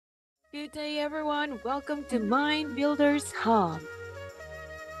Good day, everyone. Welcome to Mind Builders Hub.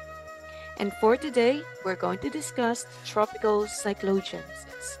 And for today, we're going to discuss tropical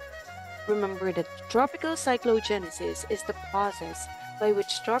cyclogenesis. Remember that tropical cyclogenesis is the process by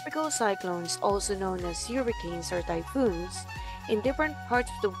which tropical cyclones, also known as hurricanes or typhoons, in different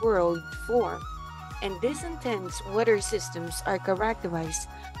parts of the world form. And these intense weather systems are characterized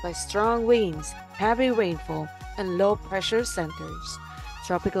by strong winds, heavy rainfall, and low pressure centers.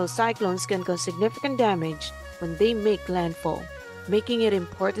 Tropical cyclones can cause significant damage when they make landfall, making it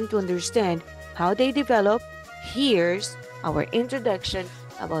important to understand how they develop. Here's our introduction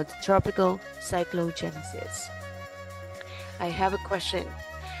about tropical cyclogenesis. I have a question.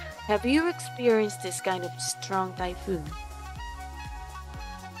 Have you experienced this kind of strong typhoon?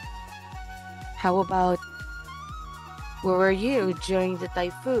 How about where were you during the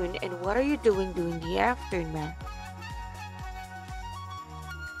typhoon and what are you doing during the aftermath?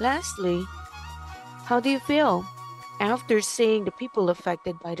 Lastly, how do you feel after seeing the people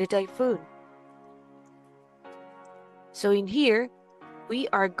affected by the typhoon? So in here, we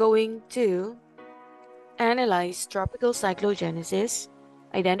are going to analyze tropical cyclogenesis,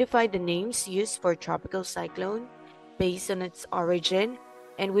 identify the names used for tropical cyclone based on its origin,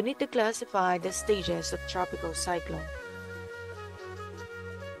 and we need to classify the stages of tropical cyclone.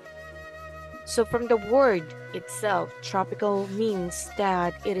 So from the word itself, tropical means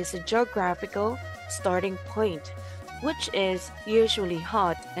that it is a geographical starting point, which is usually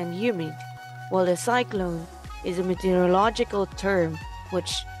hot and humid, while a cyclone is a meteorological term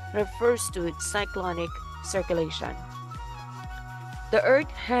which refers to its cyclonic circulation. The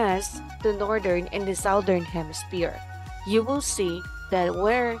Earth has the northern and the southern hemisphere. You will see that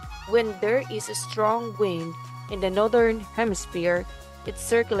when there is a strong wind in the northern hemisphere, it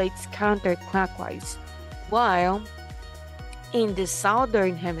circulates counterclockwise, while in the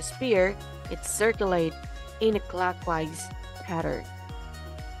southern hemisphere, it circulates in a clockwise pattern.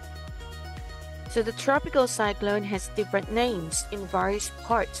 So the tropical cyclone has different names in various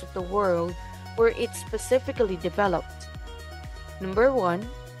parts of the world where it specifically developed. Number one,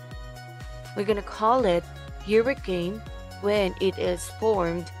 we're going to call it hurricane when it is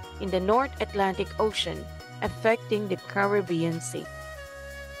formed in the North Atlantic Ocean, affecting the Caribbean Sea.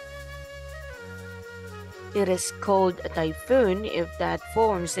 It is called a typhoon if that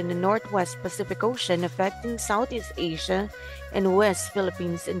forms in the Northwest Pacific Ocean, affecting Southeast Asia and West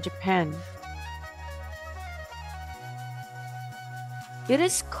Philippines and Japan. It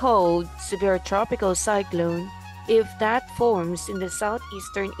is called severe tropical cyclone if that forms in the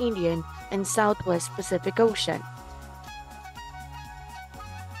southeastern Indian and Southwest Pacific Ocean.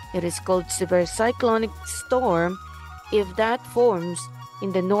 It is called severe cyclonic storm if that forms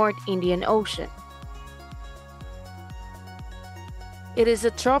in the North Indian Ocean. It is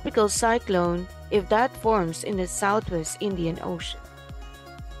a tropical cyclone if that forms in the Southwest Indian Ocean.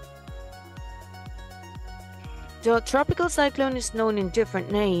 Though a tropical cyclone is known in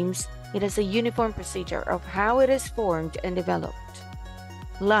different names, it has a uniform procedure of how it is formed and developed.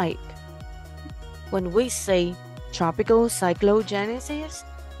 Like, when we say tropical cyclogenesis,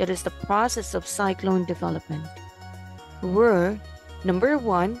 it is the process of cyclone development, where, number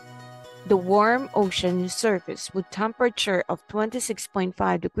one, the warm ocean surface with temperature of 26.5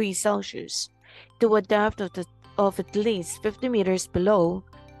 degrees Celsius to a depth of at least 50 meters below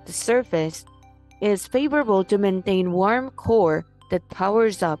the surface is favorable to maintain warm core that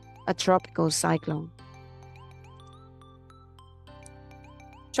powers up a tropical cyclone.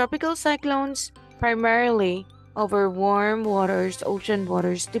 Tropical cyclones primarily over warm waters, ocean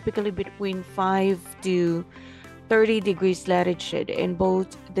waters, typically between 5 to 30 degrees latitude in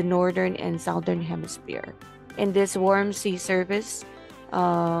both the northern and southern hemisphere. And this warm sea surface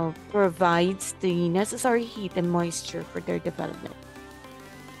provides the necessary heat and moisture for their development.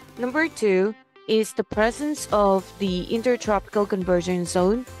 Number two is the presence of the intertropical convergence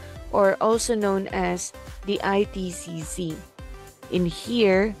zone, or also known as the ITCZ. In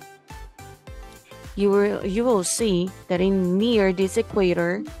here, you will see that in near this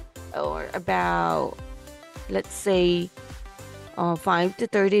equator, or about, let's say, 5 to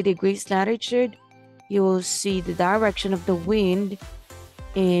 30 degrees latitude, you will see the direction of the wind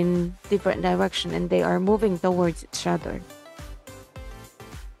in different direction, and they are moving towards each other.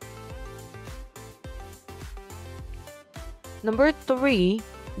 Number three,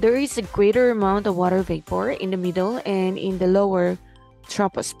 there is a greater amount of water vapor in the middle and in the lower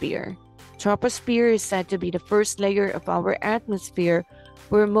troposphere. Troposphere is said to be the first layer of our atmosphere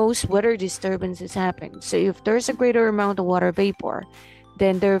where most weather disturbances happen. So if there's a greater amount of water vapor,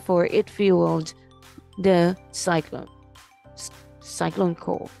 then therefore it fueled the cyclone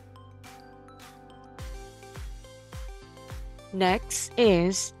core. Next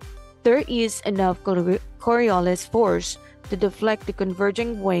is there is enough Coriolis force to deflect the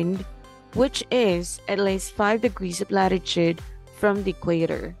converging wind, which is at least 5 degrees of latitude from the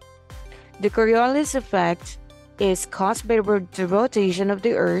equator. The Coriolis effect is caused by the rotation of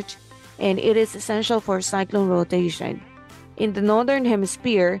the Earth, and it is essential for cyclone rotation. In the northern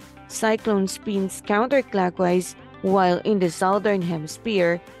hemisphere, cyclone spins counterclockwise, while in the southern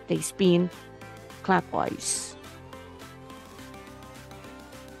hemisphere, they spin clockwise.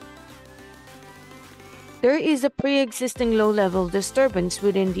 There is a pre-existing low-level disturbance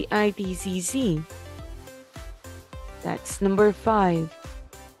within the ITCZ. That's number 5.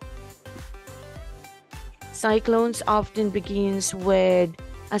 Cyclones often begins with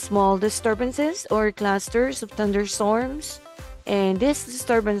a small disturbances or clusters of thunderstorms, and these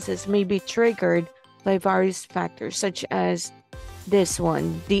disturbances may be triggered by various factors such as this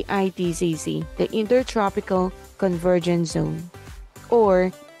one, the ITCZ, the Intertropical Convergence Zone,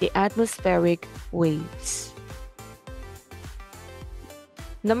 or the atmospheric waves.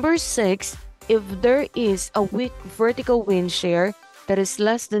 Number 6, if there is a weak vertical wind shear that is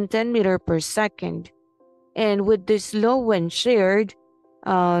less than 10 meters per second, and with this low wind shear,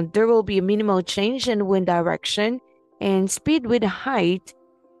 there will be a minimal change in wind direction, and speed with height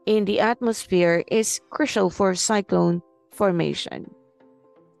in the atmosphere is crucial for cyclone formation.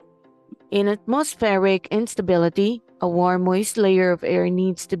 In atmospheric instability, a warm, moist layer of air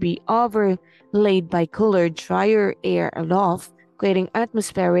needs to be overlaid by cooler, drier air aloft, creating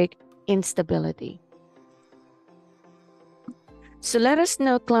atmospheric instability. So let us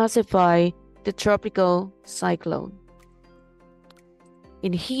now classify the tropical cyclone.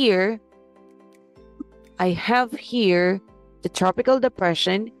 In here, I have here the tropical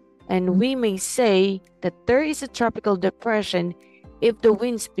depression, and we may say that there is a tropical depression if the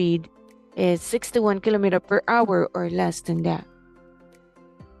wind speed is 61 km per hour or less than that.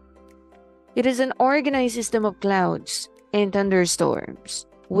 It is an organized system of clouds and thunderstorms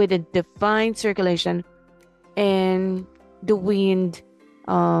with a defined circulation, and the wind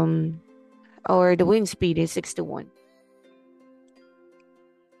or the wind speed is 61.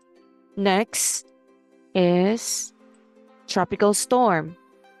 Next is tropical storm.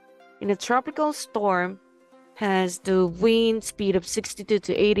 In a tropical storm has the wind speed of 62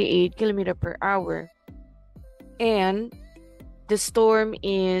 to 88 km per hour, and the storm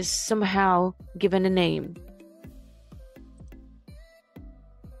is somehow given a name.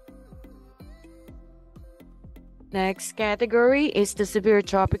 Next category is the severe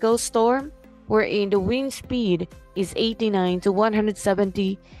tropical storm, wherein the wind speed is 89 to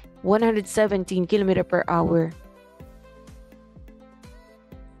 117 km per hour.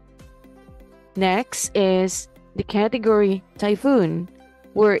 Next is the category typhoon,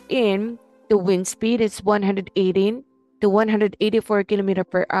 wherein the wind speed is 118 to 184 km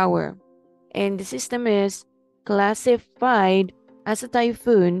per hour, and the system is classified as a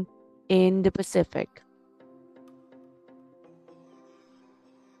typhoon in the Pacific.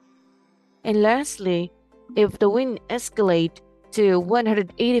 And lastly, if the wind escalates to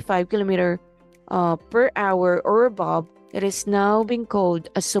 185 km per hour or above, it is now being called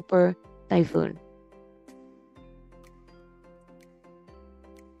a super typhoon.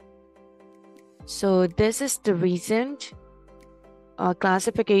 So this is the recent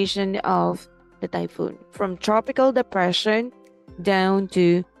classification of the typhoon, from tropical depression down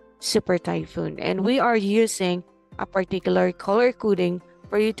to super typhoon. And we are using a particular color coding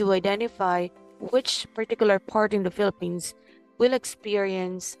for you to identify which particular part in the Philippines will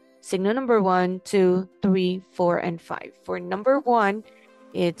experience signal number 1, 2, 3, 4, and 5. For number 1,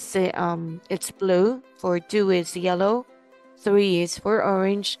 it's blue. For 2 is yellow. 3 is for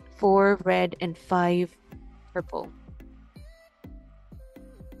orange. 4 red, and 5 purple.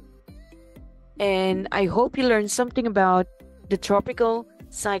 And I hope you learned something about the tropical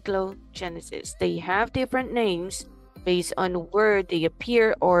cyclogenesis. They have different names based on where they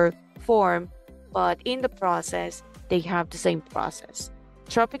appear or form, but in the process, they have the same process.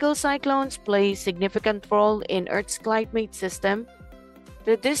 Tropical cyclones play a significant role in Earth's climate system,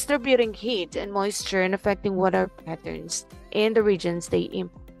 the distributing heat and moisture and affecting weather patterns in the regions they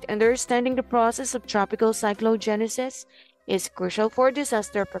impact. Understanding the process of tropical cyclogenesis is crucial for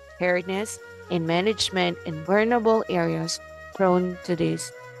disaster preparedness and management in vulnerable areas prone to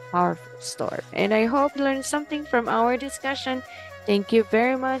this powerful storm. And I hope you learned something from our discussion. Thank you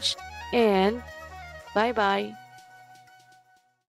very much, and bye-bye.